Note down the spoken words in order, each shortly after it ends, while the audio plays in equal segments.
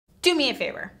Do me a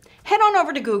favor. Head on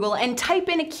over to Google and type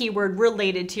in a keyword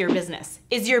related to your business.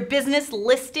 Is your business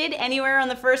listed anywhere on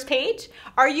the first page?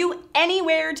 Are you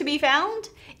anywhere to be found?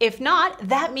 If not,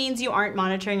 that means you aren't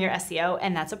monitoring your SEO,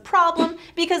 and that's a problem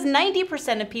because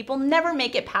 90% of people never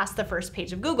make it past the first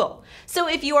page of Google. So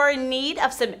if you are in need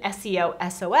of some SEO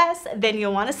SOS, then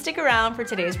you'll want to stick around for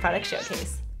today's product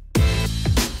showcase.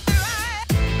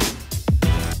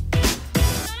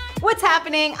 What's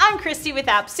happening? I'm Christy with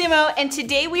AppSumo, and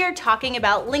today we are talking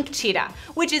about LinkCheetah,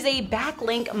 which is a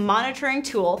backlink monitoring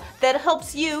tool that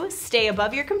helps you stay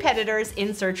above your competitors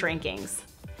in search rankings.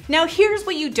 Now here's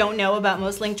what you don't know about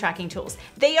most link tracking tools.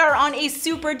 They are on a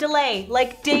super delay,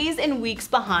 like days and weeks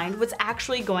behind what's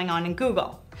actually going on in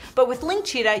Google. But with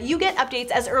LinkCheetah, you get updates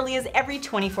as early as every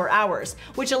 24 hours,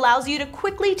 which allows you to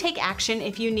quickly take action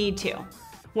if you need to.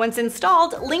 Once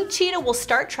installed, LinkCheetah will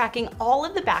start tracking all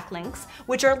of the backlinks,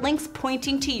 which are links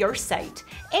pointing to your site,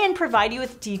 and provide you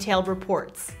with detailed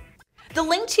reports. The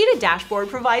LinkCheetah dashboard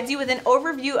provides you with an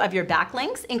overview of your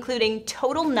backlinks, including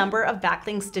total number of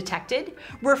backlinks detected,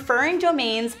 referring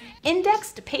domains,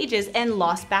 indexed pages, and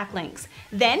lost backlinks.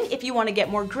 Then, if you want to get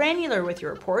more granular with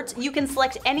your reports, you can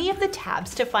select any of the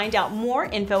tabs to find out more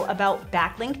info about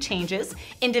backlink changes,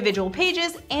 individual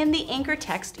pages, and the anchor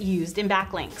text used in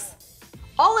backlinks.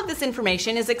 All of this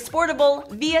information is exportable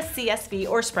via CSV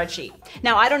or spreadsheet.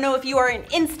 Now, I don't know if you are an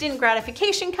instant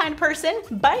gratification kind of person,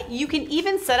 but you can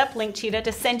even set up LinkCheetah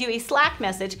to send you a Slack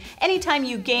message anytime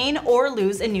you gain or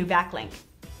lose a new backlink.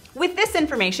 With this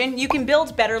information, you can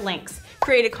build better links,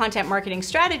 create a content marketing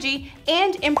strategy,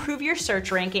 and improve your search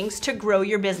rankings to grow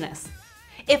your business.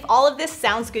 If all of this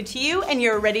sounds good to you and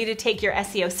you're ready to take your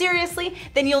SEO seriously,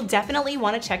 then you'll definitely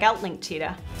want to check out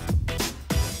LinkCheetah.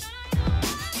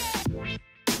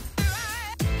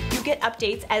 Get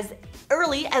updates as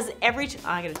early as every so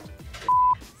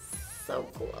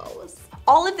close.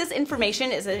 All of this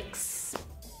information is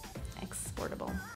exportable.